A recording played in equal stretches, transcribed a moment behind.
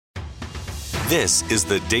This is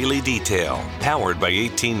the Daily Detail, powered by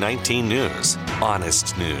 1819 News.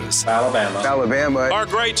 Honest news. Alabama. Our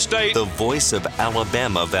great state. The voice of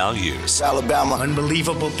Alabama values. Alabama.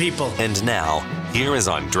 Unbelievable people. And now, here is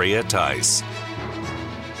Andrea Tice.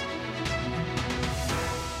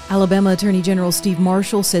 Alabama Attorney General Steve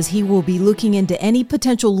Marshall says he will be looking into any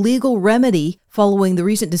potential legal remedy following the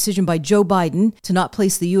recent decision by Joe Biden to not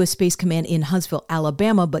place the U.S. Space Command in Huntsville,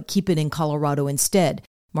 Alabama, but keep it in Colorado instead.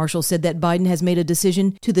 Marshall said that Biden has made a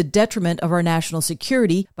decision to the detriment of our national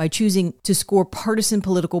security by choosing to score partisan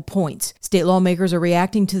political points. State lawmakers are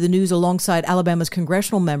reacting to the news alongside Alabama's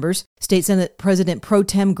congressional members. State Senate President Pro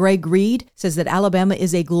Tem Greg Reed says that Alabama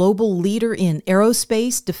is a global leader in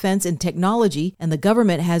aerospace, defense, and technology, and the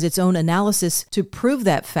government has its own analysis to prove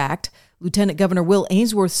that fact. Lieutenant Governor Will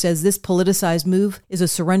Ainsworth says this politicized move is a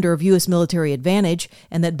surrender of U.S. military advantage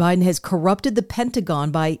and that Biden has corrupted the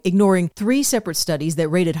Pentagon by ignoring 3 separate studies that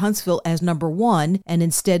rated Huntsville as number 1, and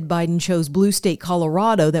instead Biden chose blue state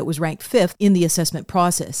Colorado that was ranked 5th in the assessment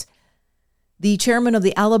process. The chairman of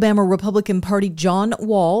the Alabama Republican Party, John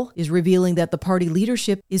Wall, is revealing that the party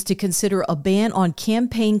leadership is to consider a ban on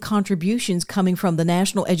campaign contributions coming from the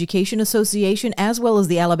National Education Association as well as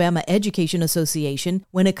the Alabama Education Association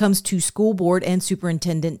when it comes to school board and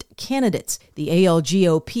superintendent candidates. The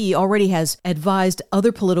ALGOP already has advised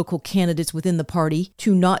other political candidates within the party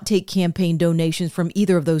to not take campaign donations from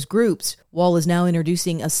either of those groups. Wall is now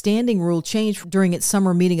introducing a standing rule change during its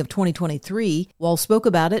summer meeting of 2023. Wall spoke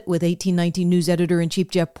about it with 1819 News Editor-in-Chief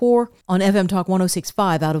Jeff Poore on FM Talk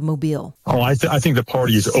 106.5 out of Mobile. I think the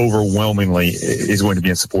party is overwhelmingly going to be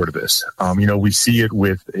in support of this. We see it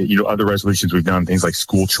with, other resolutions we've done, things like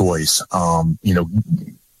school choice,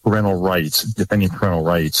 parental rights, defending parental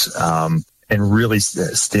rights, and really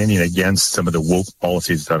standing against some of the woke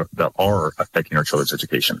policies that are affecting our children's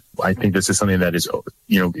education. I think this is something that is,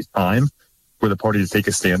 it's time for the party to take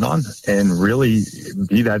a stand on and really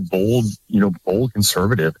be that bold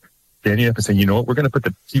conservative, standing up and saying, we're going to put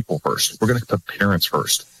the people first. We're going to put parents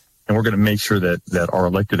first. And we're going to make sure that our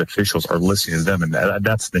elected officials are listening to them. And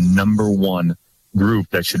that's the number one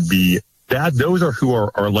group that should be that. Those are who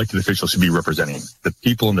our elected officials should be representing, the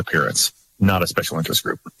people and the parents, not a special interest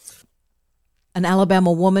group. An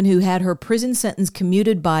Alabama woman who had her prison sentence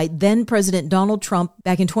commuted by then-President Donald Trump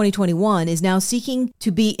back in 2021 is now seeking to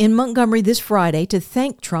be in Montgomery this Friday to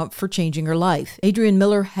thank Trump for changing her life. Adrienne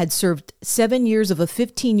Miller had served 7 years of a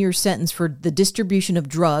 15-year sentence for the distribution of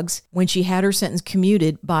drugs when she had her sentence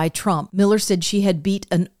commuted by Trump. Miller said she had beat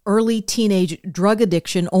an early teenage drug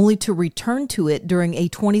addiction only to return to it during a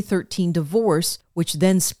 2013 divorce, which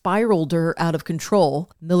then spiraled her out of control.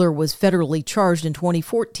 Miller was federally charged in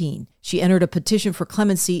 2014. She entered a petition for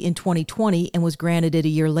clemency in 2020 and was granted it a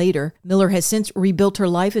year later. Miller has since rebuilt her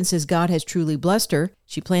life and says God has truly blessed her.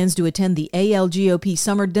 She plans to attend the ALGOP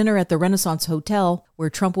summer dinner at the Renaissance Hotel, where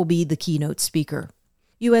Trump will be the keynote speaker.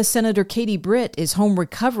 U.S. Senator Britt is home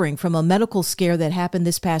recovering from a medical scare that happened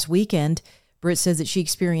this past weekend. Britt says that she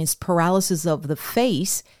experienced paralysis of the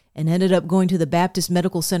face and ended up going to the Baptist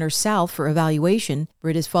Medical Center South for evaluation.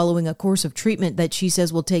 Britt is following a course of treatment that she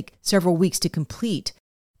says will take several weeks to complete.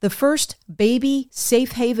 The first baby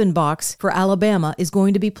safe haven box for Alabama is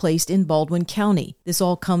going to be placed in Baldwin County. This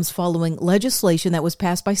all comes following legislation that was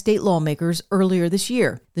passed by state lawmakers earlier this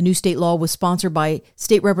year. The new state law was sponsored by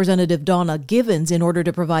State Representative Donna Givens in order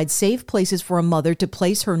to provide safe places for a mother to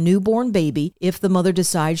place her newborn baby if the mother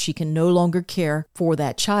decides she can no longer care for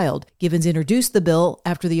that child. Givens introduced the bill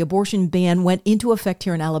after the abortion ban went into effect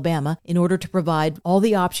here in Alabama in order to provide all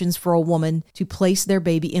the options for a woman to place their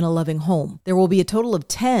baby in a loving home. There will be a total of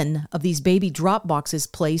 10 of these baby drop boxes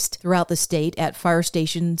placed throughout the state at fire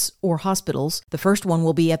stations or hospitals. The first one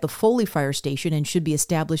will be at the Foley fire station and should be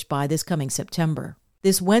established by this coming September.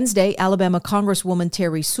 This Wednesday, Alabama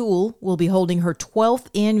Congresswoman Sewell will be holding her 12th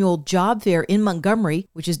annual job fair in Montgomery,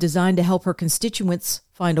 which is designed to help her constituents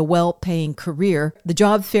find a well-paying career. The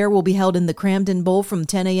job fair will be held in the Cramden Bowl from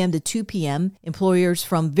 10 a.m. to 2 p.m. Employers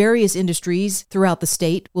from various industries throughout the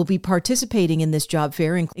state will be participating in this job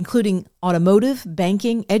fair, including automotive,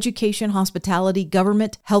 banking, education, hospitality,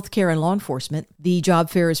 government, healthcare, and law enforcement. The job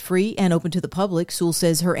fair is free and open to the public. Sewell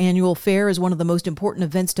says her annual fair is one of the most important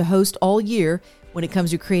events to host all year when it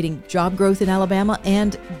comes to creating job growth in Alabama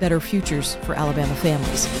and better futures for Alabama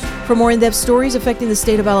families. For more in-depth stories affecting the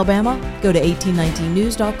state of Alabama, go to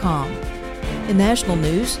 1819news.com. In national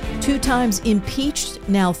news, 2 times impeached,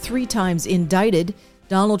 now 3 times indicted,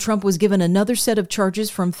 Donald Trump was given another set of charges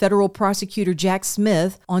from federal prosecutor Jack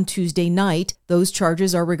Smith on Tuesday night. Those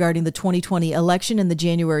charges are regarding the 2020 election and the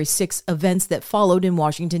January 6 events that followed in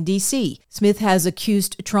Washington, D.C. Smith has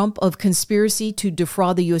accused Trump of conspiracy to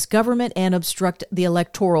defraud the U.S. government and obstruct the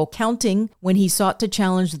electoral counting when he sought to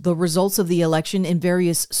challenge the results of the election in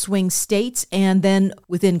various swing states and then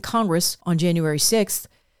within Congress on January 6th.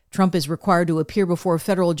 Trump is required to appear before a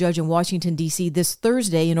federal judge in Washington, D.C. this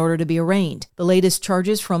Thursday in order to be arraigned. The latest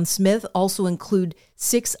charges from Smith also include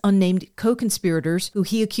 6 unnamed co-conspirators who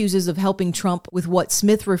he accuses of helping Trump with what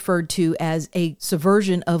Smith referred to as a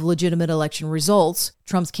subversion of legitimate election results.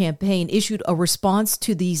 Trump's campaign issued a response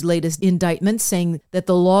to these latest indictments, saying that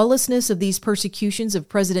the lawlessness of these persecutions of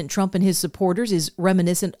President Trump and his supporters is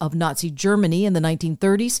reminiscent of Nazi Germany in the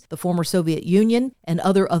 1930s, the former Soviet Union, and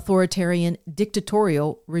other authoritarian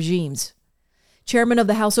dictatorial regimes. Chairman of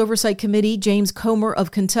the House Oversight Committee, James Comer of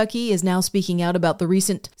Kentucky, is now speaking out about the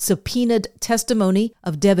recent subpoenaed testimony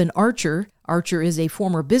of Devon Archer. Archer is a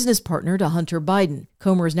former business partner to Hunter Biden.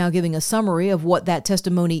 Comer is now giving a summary of what that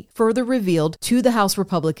testimony further revealed to the House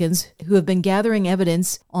Republicans, who have been gathering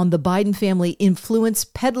evidence on the Biden family influence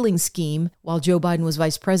peddling scheme while Joe Biden was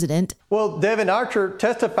vice president. Well, Devon Archer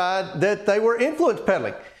testified that they were influence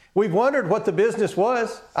peddling. We've wondered what the business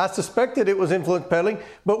was. I suspected it was influence peddling,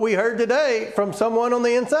 but we heard today from someone on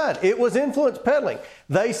the inside. It was influence peddling.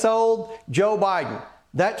 They sold Joe Biden.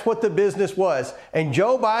 That's what the business was. And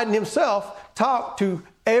Joe Biden himself talked to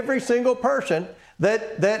every single person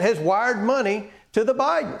that has wired money to the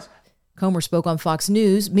Bidens. Comer spoke on Fox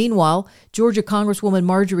News. Meanwhile, Georgia Congresswoman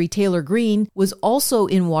Marjorie Taylor Greene was also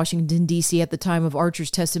in Washington, D.C. at the time of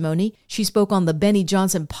Archer's testimony. She spoke on the Benny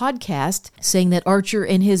Johnson podcast, saying that Archer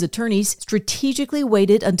and his attorneys strategically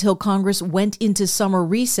waited until Congress went into summer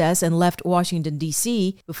recess and left Washington,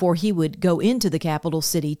 D.C. before he would go into the capital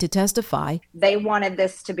city to testify. They wanted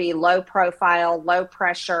this to be low profile, low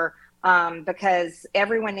pressure, because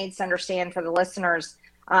everyone needs to understand, for the listeners,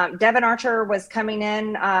 Devon Archer was coming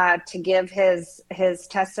in to give his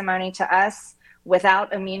testimony to us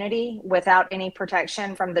without immunity, without any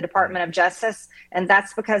protection from the Department of Justice. And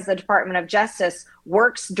that's because the Department of Justice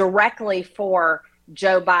works directly for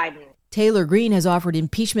Joe Biden. Taylor Greene has offered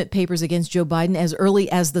impeachment papers against Joe Biden as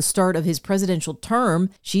early as the start of his presidential term.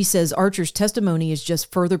 She says Archer's testimony is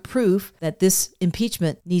just further proof that this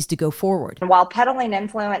impeachment needs to go forward. While peddling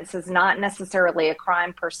influence is not necessarily a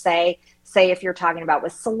crime per se, say if you're talking about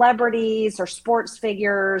with celebrities or sports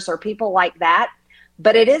figures or people like that,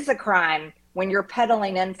 but it is a crime when you're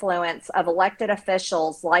peddling influence of elected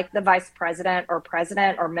officials like the vice president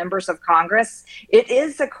or members of Congress. It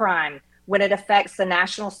is a crime when it affects the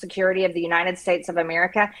national security of the United States of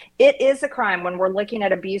America. It is a crime when we're looking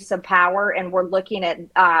at abuse of power and we're looking at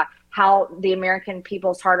how the American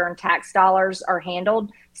people's hard-earned tax dollars are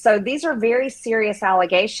handled. So these are very serious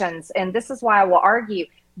allegations. And this is why I will argue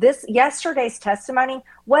this yesterday's testimony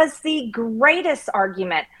was the greatest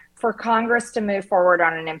argument for Congress to move forward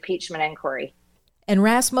on an impeachment inquiry. And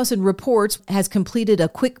Rasmussen Reports has completed a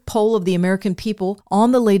quick poll of the American people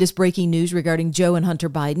on the latest breaking news regarding Joe and Hunter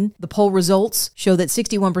Biden. The poll results show that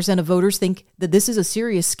 61% of voters think that this is a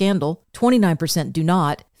serious scandal, 29% do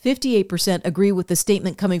not. 58% agree with the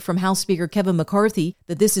statement coming from House Speaker Kevin McCarthy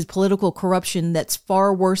that this is political corruption that's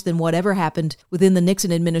far worse than whatever happened within the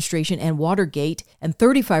Nixon administration and Watergate, and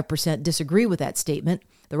 35% disagree with that statement.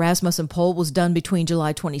 The Rasmussen poll was done between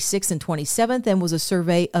July 26th and 27th and was a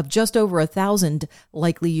survey of just over 1,000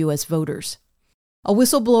 likely U.S. voters. A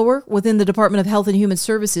whistleblower within the Department of Health and Human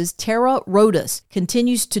Services, Tara Rodas,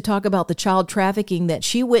 continues to talk about the child trafficking that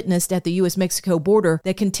she witnessed at the U.S.-Mexico border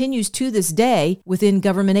that continues to this day within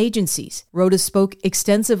government agencies. Rodas spoke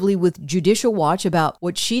extensively with Judicial Watch about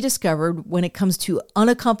what she discovered when it comes to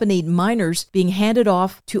unaccompanied minors being handed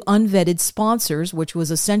off to unvetted sponsors, which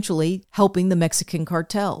was essentially helping the Mexican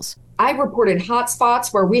cartels. I reported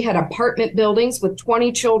hotspots where we had apartment buildings with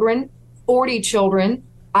 20 children, 40 children.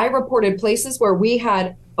 I reported places where we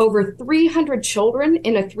had over 300 children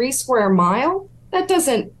in a 3 square mile. That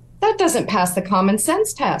doesn't pass the common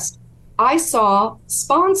sense test. I saw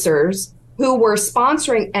sponsors who were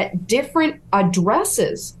sponsoring at different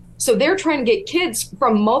addresses. So they're trying to get kids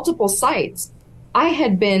from multiple sites. I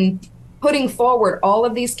had been putting forward all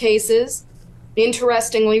of these cases,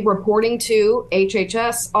 interestingly reporting to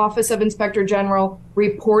HHS, Office of Inspector General,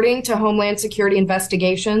 reporting to Homeland Security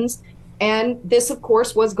Investigations. And this, of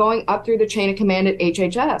course, was going up through the chain of command at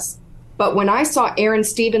HHS. But when I saw Aaron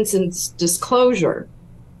Stevenson's disclosure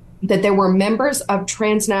that there were members of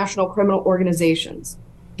transnational criminal organizations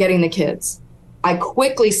getting the kids, I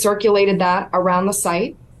quickly circulated that around the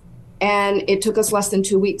site. And it took us less than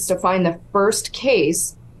 2 weeks to find the first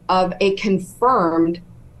case of a confirmed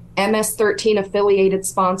MS-13 affiliated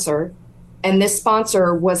sponsor. And this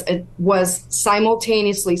sponsor was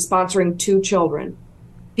simultaneously sponsoring 2 children.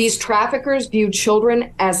 These traffickers view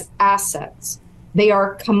children as assets. They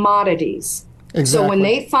are commodities. Exactly. So when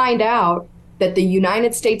they find out that the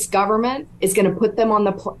United States government is going to put them on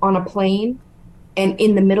a plane, and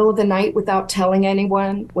in the middle of the night, without telling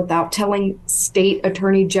anyone, without telling state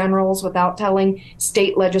attorney generals, without telling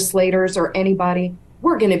state legislators or anybody,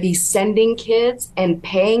 we're going to be sending kids and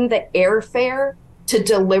paying the airfare to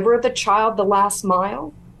deliver the child the last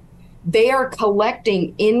mile. They are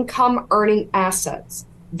collecting income earning assets.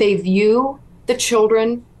 They view the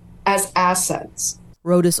children as assets.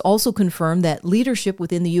 Rodas also confirmed that leadership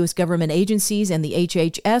within the U.S. government agencies and the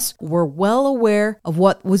HHS were well aware of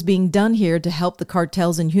what was being done here to help the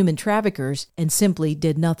cartels and human traffickers and simply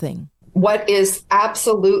did nothing. What is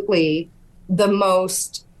absolutely the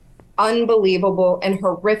most unbelievable and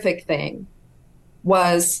horrific thing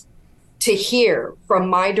was to hear from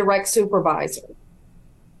my direct supervisor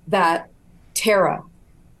that, Tara,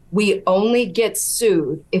 we only get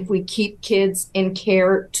sued if we keep kids in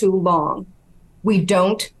care too long. We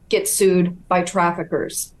don't get sued by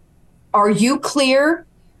traffickers. Are you clear?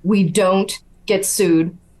 We don't get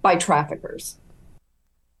sued by traffickers.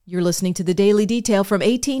 You're listening to The Daily Detail from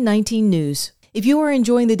 1819 News. If you are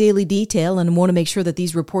enjoying The Daily Detail and want to make sure that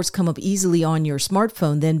these reports come up easily on your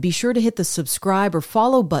smartphone, then be sure to hit the subscribe or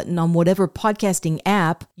follow button on whatever podcasting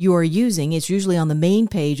app you are using. It's usually on the main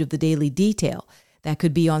page of The Daily Detail. That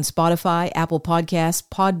could be on Spotify, Apple Podcasts,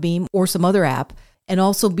 Podbeam, or some other app. And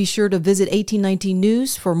also be sure to visit 1819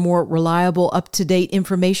 News for more reliable, up-to-date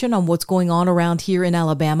information on what's going on around here in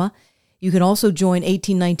Alabama. You can also join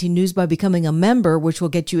 1819 News by becoming a member, which will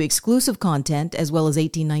get you exclusive content as well as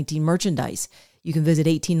 1819 merchandise. You can visit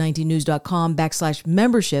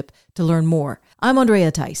 1819news.com/membership to learn more. I'm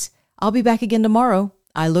Andrea Tice. I'll be back again tomorrow.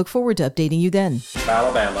 I look forward to updating you then.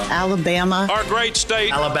 Alabama. Alabama. Our great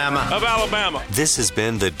state. Alabama. Of Alabama. This has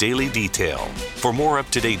been The Daily Detail. For more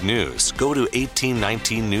up-to-date news, go to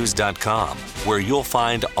 1819news.com, where you'll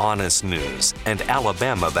find honest news and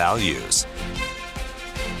Alabama values.